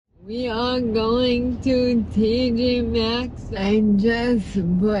We are going to TJ Maxx. I just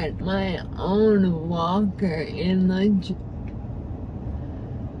put my own walker in the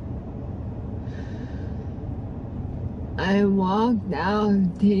I walked out of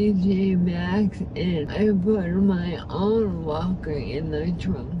TJ Maxx and I put my own walker in the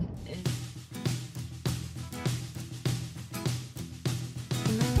trunk.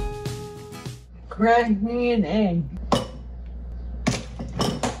 Cracking an egg.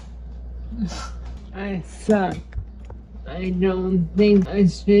 I suck. I don't think I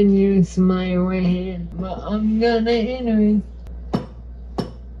should use my right hand, but I'm gonna anyway.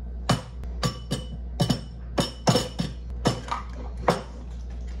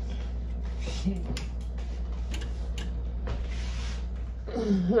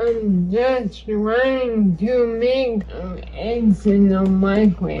 I'm just trying to make eggs in the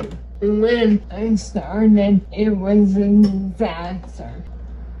microwave. When I started, it was a disaster.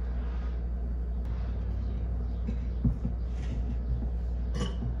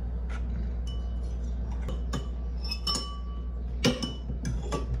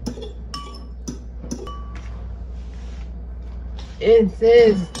 It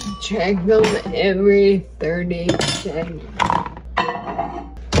says check them every 30 seconds.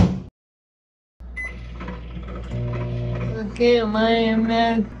 Okay,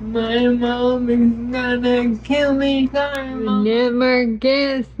 my mom is gonna kill me. Sorry, Mom. Never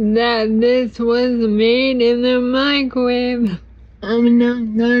guessed that this was made in the microwave. I'm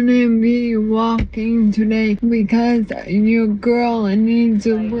not gonna be walking today because your girl needs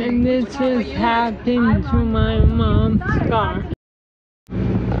a break. And this just happened to my mom's car.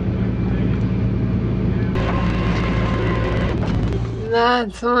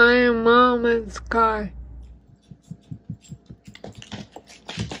 That's my mama's car.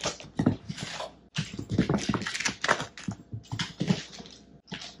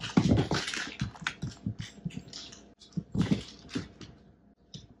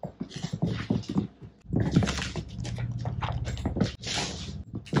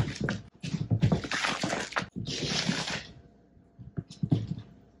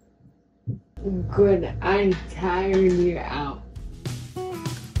 Good, I tired you out.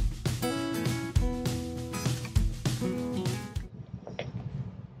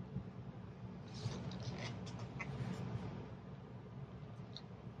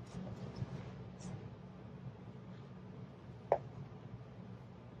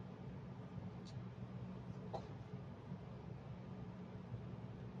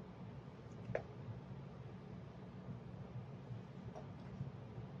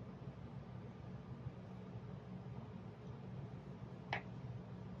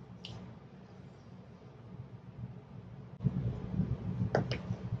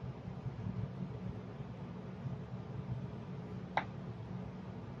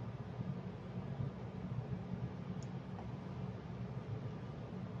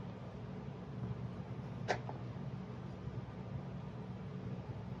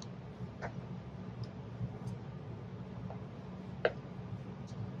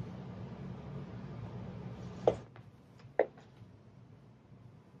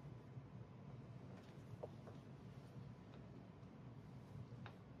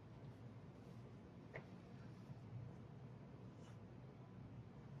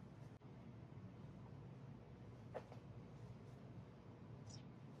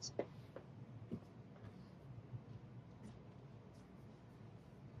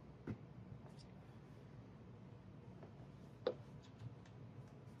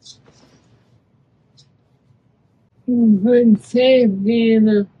 Good safety in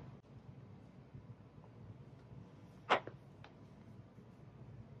the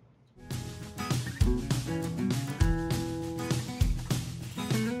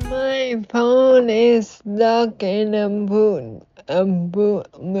My phone is stuck in a boot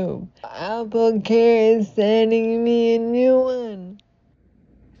loop. Apple Care is sending me a new one.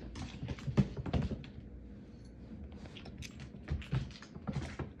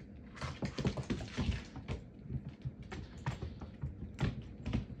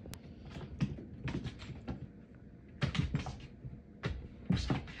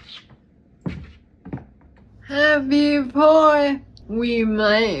 Happy 4th! We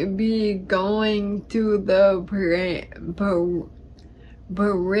might be going to the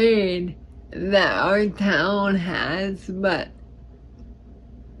parade that our town has,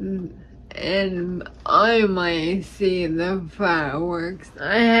 and I might see the fireworks.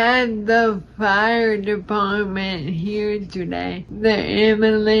 I had the fire department here today. The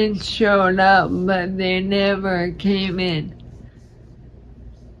ambulance showed up, but they never came in.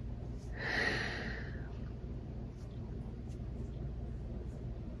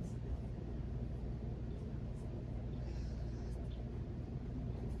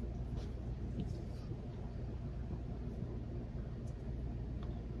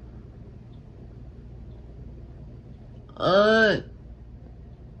 on.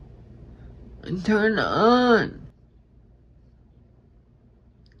 Turn on.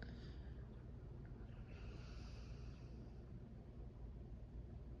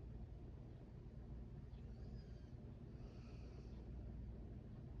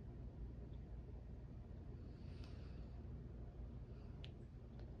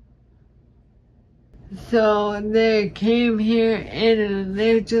 So they came here and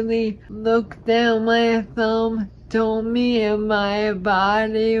literally looked down my thumb, told me if my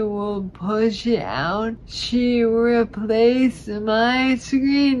body will push it out. She replaced my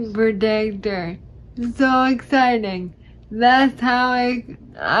screen protector. So exciting. That's how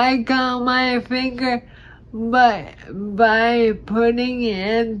I got my finger, but by putting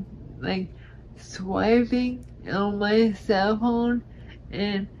it, like swiping on my cell phone,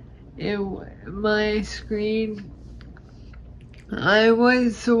 and my screen, I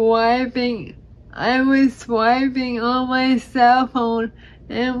was swiping on my cell phone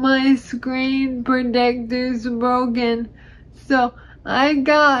and my screen protector's broken, so I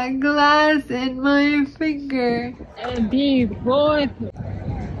got glass in my finger. And before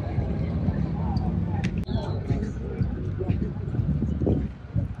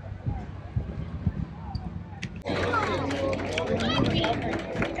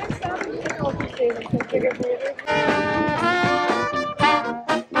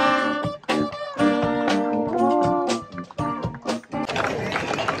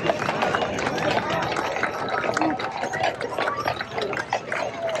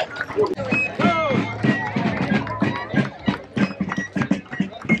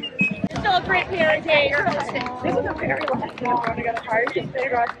You're hosting. This is a very long time to get a hard to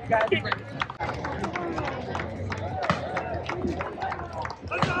figure out you guys.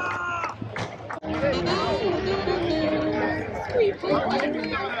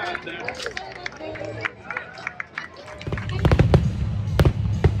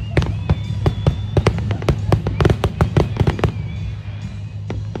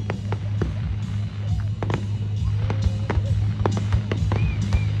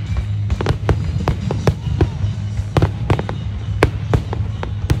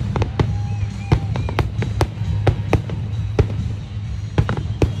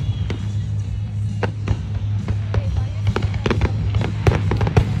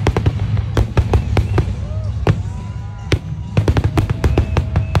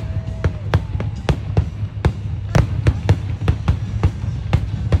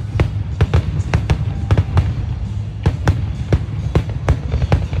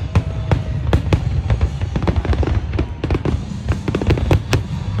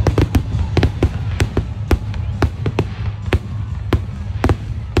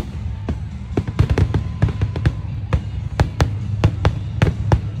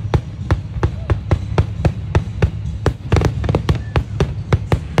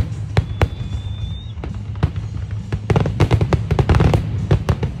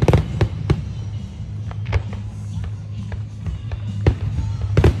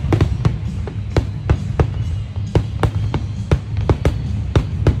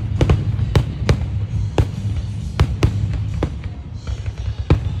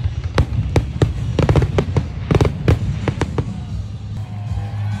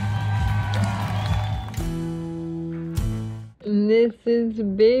 This is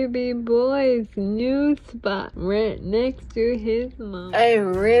baby boy's new spot right next to his mom. I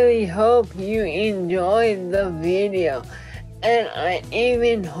really hope you enjoyed the video, and I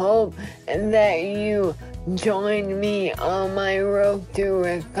even hope that you join me on my road to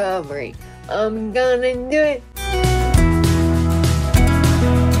recovery. I'm gonna do it.